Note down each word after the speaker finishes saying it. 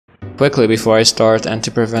quickly before I start, and to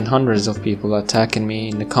prevent hundreds of people attacking me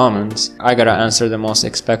in the comments, I gotta answer the most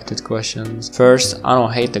expected questions. First, I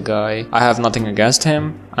don't hate the guy. I have nothing against him,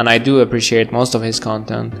 and I do appreciate most of his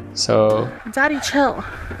content. So, Daddy, chill.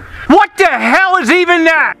 What the hell is even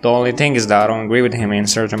that? The only thing is that I don't agree with him in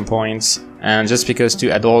certain points. And just because two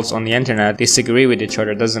adults on the internet disagree with each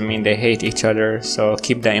other doesn't mean they hate each other, so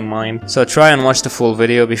keep that in mind. So try and watch the full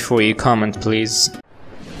video before you comment, please.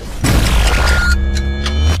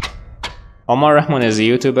 Omar Rahmoun is a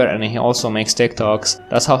YouTuber and he also makes TikToks.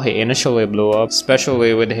 That's how he initially blew up,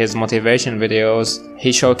 especially with his motivation videos. He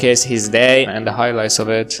showcased his day and the highlights of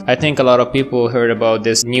it. I think a lot of people heard about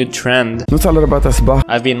this new trend. صباح.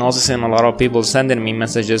 I've been noticing a lot of people sending me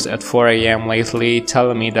messages at 4 AM lately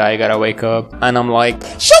telling me that I gotta wake up, and I'm like,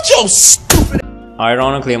 shut your stupid.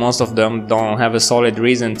 Ironically, most of them don't have a solid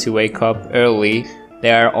reason to wake up early. They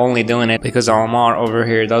are only doing it because Omar over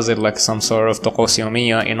here does it like some sort of طقوس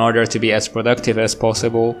يومية in order to be as productive as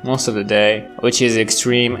possible most of the day, which is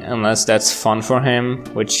extreme unless that's fun for him,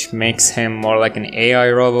 which makes him more like an AI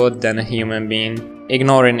robot than a human being.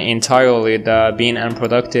 Ignoring entirely that being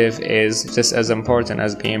unproductive is just as important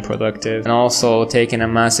as being productive, and also taking a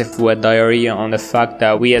massive wet diarrhea on the fact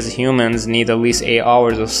that we as humans need at least 8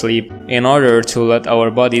 hours of sleep in order to let our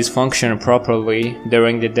bodies function properly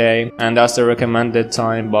during the day, and that's the recommended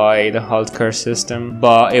time by the healthcare system,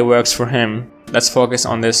 but it works for him. Let's focus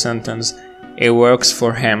on this sentence. It works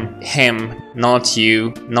for him. Him, not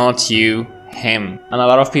you, not you. Him. And a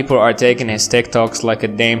lot of people are taking his TikToks like a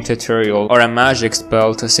damn tutorial or a magic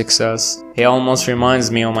spell to success. He almost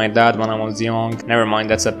reminds me of my dad when I was young. Never mind,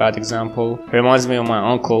 that's a bad example. He reminds me of my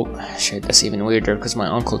uncle. Shit, that's even weirder because my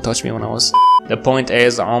uncle touched me when I was... The point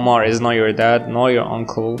is, Omar is not your dad, nor your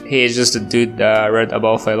uncle. He is just a dude that read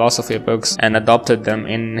about philosophy books and adopted them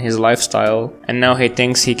in his lifestyle. And now he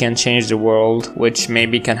thinks he can change the world, which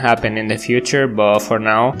maybe can happen in the future, but for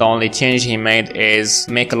now, the only change he made is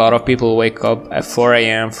make a lot of people wake up at 4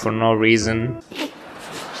 AM for no reason.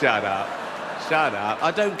 Shut up. Shut up.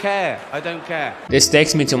 I don't care. I don't care. This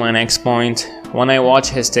takes me to my next point. When I watch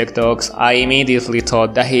his TikToks, I immediately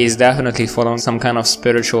thought that he is definitely following some kind of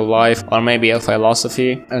spiritual life or maybe a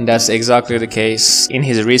philosophy, and that's exactly the case. In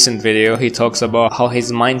his recent video, he talks about how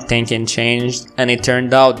his mind thinking changed, and it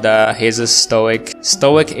turned out that he's a stoic.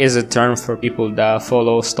 Stoic is a term for people that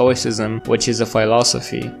follow stoicism, which is a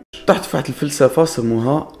philosophy. تحت الفلسفة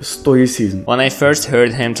سموها stoicism. When I first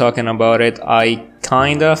heard him talking about it, I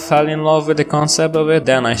kinda fell in love with the concept of it.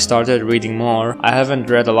 Then I started reading more. I haven't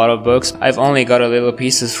read a lot of books. I've only got a little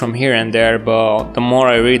pieces from here and there, but the more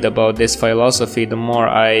I read about this philosophy, the more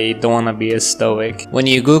I don't wanna be a stoic. When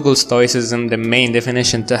you Google stoicism, the main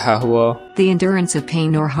definition تاعها هو the endurance of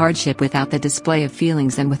pain or hardship without the display of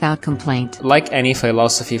feelings and without complaint. Like any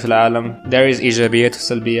philosophy في العالم, there is إيجابيات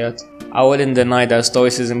وسلبيات. I wouldn't deny that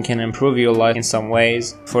stoicism can improve your life in some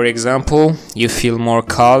ways. For example, you feel more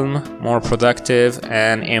calm, more productive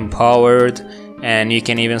and empowered, and you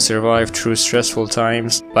can even survive through stressful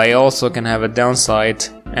times. But it also can have a downside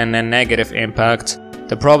and a negative impact.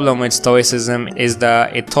 The problem with stoicism is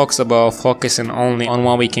that it talks about focusing only on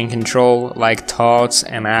what we can control, like thoughts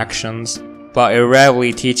and actions, but it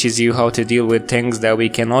rarely teaches you how to deal with things that we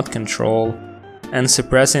cannot control. And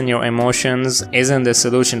suppressing your emotions isn't the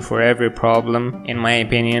solution for every problem, in my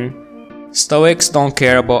opinion. Stoics don't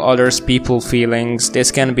care about others people's feelings.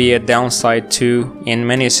 This can be a downside too, in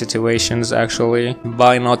many situations actually.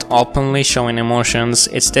 By not openly showing emotions,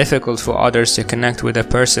 it's difficult for others to connect with a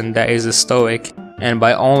person that is a stoic. And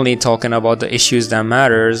by only talking about the issues that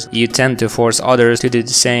matters, you tend to force others to do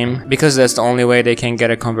the same, because that's the only way they can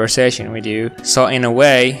get a conversation with you. So in a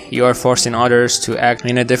way, you are forcing others to act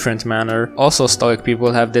in a different manner. Also, stoic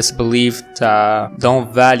people have this belief that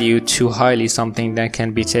don't value too highly something that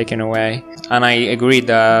can be taken away. And I agree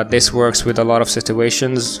that this works with a lot of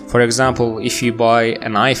situations. For example, if you buy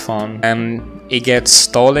an iPhone and it gets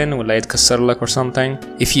stolen ولا يتكسر لك or something,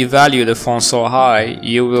 if you value the phone so high,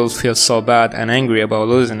 you will feel so bad and angry about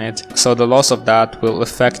losing it. So the loss of that will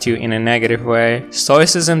affect you in a negative way.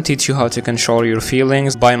 Stoicism teaches you how to control your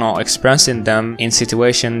feelings by not expressing them in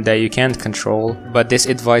situations that you can't control. But this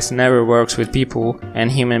advice never works with people and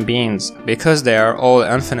human beings, because they are all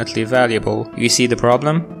infinitely valuable. You see the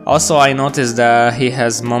problem? Also, I noticed that he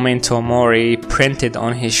has Memento Mori printed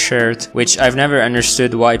on his shirt, which I've never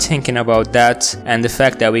understood why thinking about that and the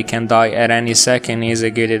fact that we can die at any second is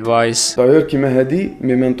a good advice. داير كيما هادي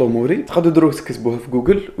ميمنتو موري تقدروا دروك تكتبوها في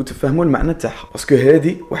جوجل وتفهموا المعنى تاعها، باسكو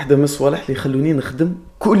هادي واحدة من الصوالح اللي يخلوني نخدم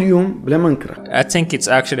كل يوم بلا ما نكره. I think it's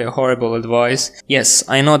actually a horrible advice. Yes,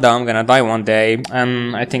 I know that I'm gonna die one day,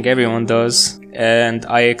 and I think everyone does, and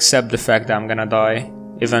I accept the fact that I'm gonna die.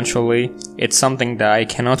 eventually. It's something that I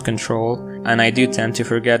cannot control, and I do tend to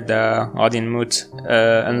forget the audience mood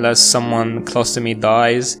unless someone close to me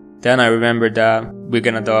dies. Then I remember that we're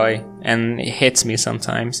gonna die, and it hits me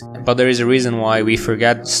sometimes. But there is a reason why we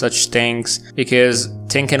forget such things, because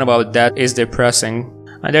thinking about that is depressing.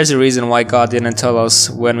 And there's a reason why God didn't tell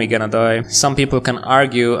us when we're gonna die. Some people can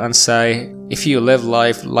argue and say, if you live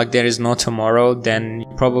life like there is no tomorrow, then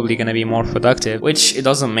you're probably gonna be more productive. Which it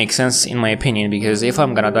doesn't make sense in my opinion, because if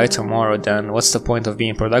I'm gonna die tomorrow, then what's the point of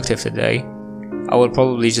being productive today? I will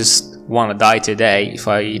probably just want to die today if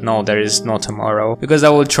I know there is no tomorrow, because I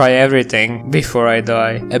will try everything before I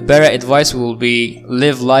die. A better advice will be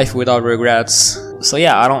live life without regrets. So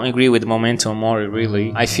yeah, I don't agree with memento mori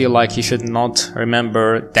really. I feel like you should not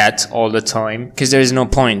remember that all the time, because there is no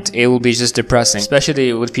point. It will be just depressing,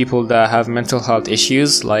 especially with people that have mental health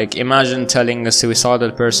issues. Like imagine telling a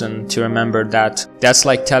suicidal person to remember that. That's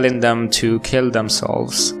like telling them to kill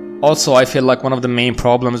themselves. Also, I feel like one of the main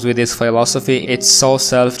problems with this philosophy, it's so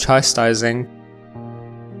self-chastising.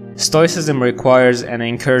 Stoicism requires and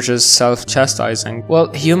encourages self-chastising.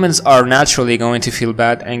 Well, humans are naturally going to feel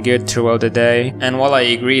bad and good throughout the day, and while I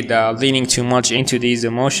agree that leaning too much into these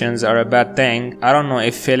emotions are a bad thing, I don't know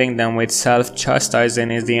if filling them with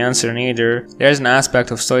self-chastising is the answer neither. There's an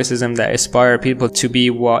aspect of Stoicism that inspires people to be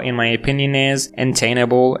what in my opinion is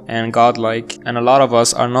attainable and godlike, and a lot of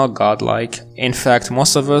us are not godlike. In fact,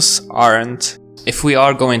 most of us aren't. If we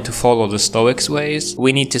are going to follow the Stoics ways,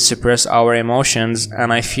 we need to suppress our emotions,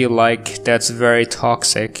 and I feel like that's very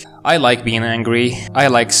toxic. I like being angry, I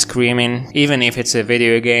like screaming, even if it's a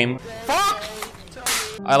video game.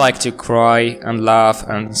 I like to cry and laugh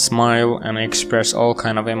and smile and express all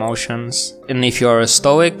kind of emotions. And if you are a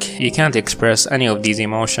Stoic, you can't express any of these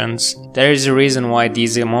emotions. There is a reason why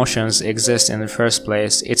these emotions exist in the first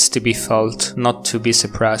place. It's to be felt, not to be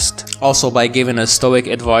suppressed. Also, by giving a Stoic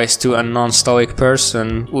advice to a non-Stoic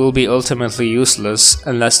person will be ultimately useless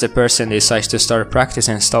unless the person decides to start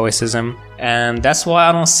practicing Stoicism. And that's why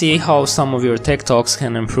I don't see how some of your TikToks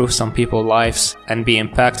can improve some people's lives and be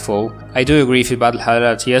impactful. I do agree في بعض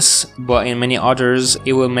الحالات, yes, but in many others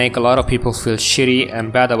it will make a lot of people feel shitty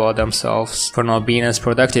and bad about themselves for not being as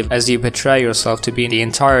productive as you portray yourself to be in the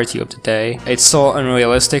entirety of the day. It's so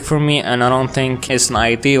unrealistic for me, and I don't think it's an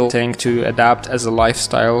ideal thing to adapt as a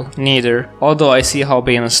lifestyle neither. Although I see how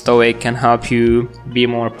being a Stoic can help you be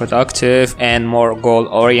more productive and more goal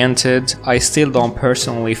oriented, I still don't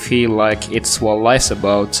personally feel like it's what life's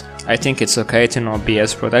about. I think it's okay to not be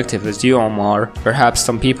as productive as you, Omar. Perhaps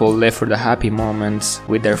some people live for the happy moments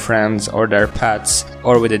with their friends or their pets,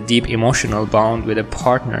 or with a deep emotional bond with a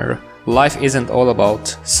partner. Life isn't all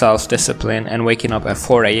about self-discipline and waking up at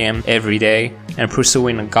 4 AM every day and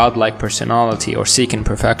pursuing a godlike personality or seeking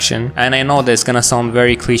perfection. And I know that's gonna sound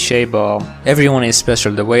very cliche, but everyone is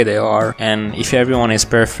special the way they are, and if everyone is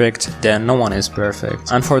perfect, then no one is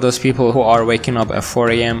perfect. And for those people who are waking up at 4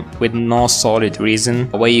 AM with no solid reason,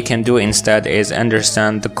 what you can do instead is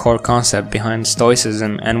understand the core concept behind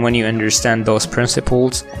Stoicism, and when you understand those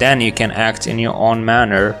principles, then you can act in your own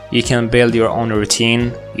manner. You can build your own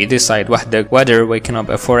routine. You decide whether waking up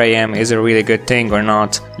at 4 AM is a really good thing or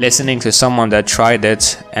not. Listening to someone that tried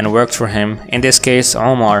it and worked for him, in this case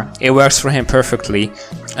Omar, it works for him perfectly,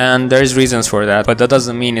 and there's reasons for that, but that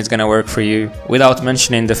doesn't mean it's gonna work for you. Without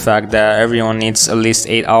mentioning the fact that everyone needs at least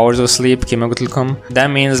 8 hours of sleep كما قلت لكم. That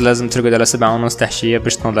means لازم ترقد على 7:30 تحشية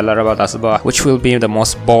باش تنوض على 4 الصباح, which will be the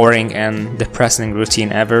most boring and depressing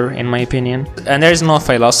routine ever in my opinion. And there's no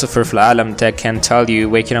philosopher في العالم that can tell you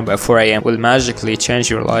waking up at 4 AM will magically change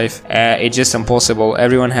your life. It's just impossible.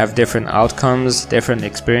 Everyone have different outcomes, different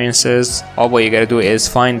experiences. All what you gotta do is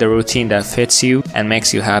find the routine that fits you and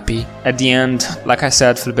makes you happy. At the end, like I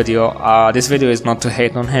said for the video, this video is not to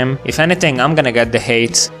hate on him. If anything, I'm gonna get the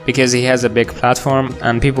hate because he has a big platform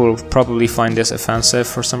and people will probably find this offensive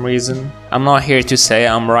for some reason. I'm not here to say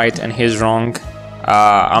I'm right and he's wrong.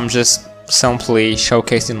 I'm just simply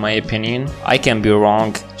showcasing my opinion. I can be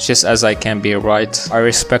wrong just as I can be right. I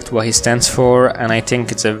respect what he stands for, and I think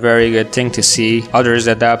it's a very good thing to see others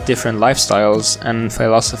adapt different lifestyles and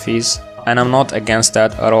philosophies, and I'm not against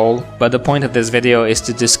that at all. But the point of this video is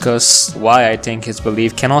to discuss why I think his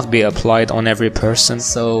belief cannot be applied on every person.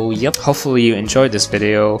 So yep, hopefully you enjoyed this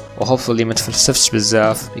video, or hopefully ما تفلسفتش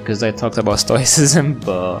بزاف because I talked about stoicism,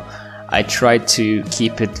 but I tried to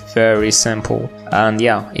keep it very simple. And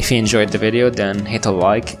yeah, if you enjoyed the video, then hit a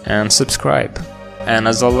like and subscribe. And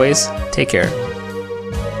as always, take care.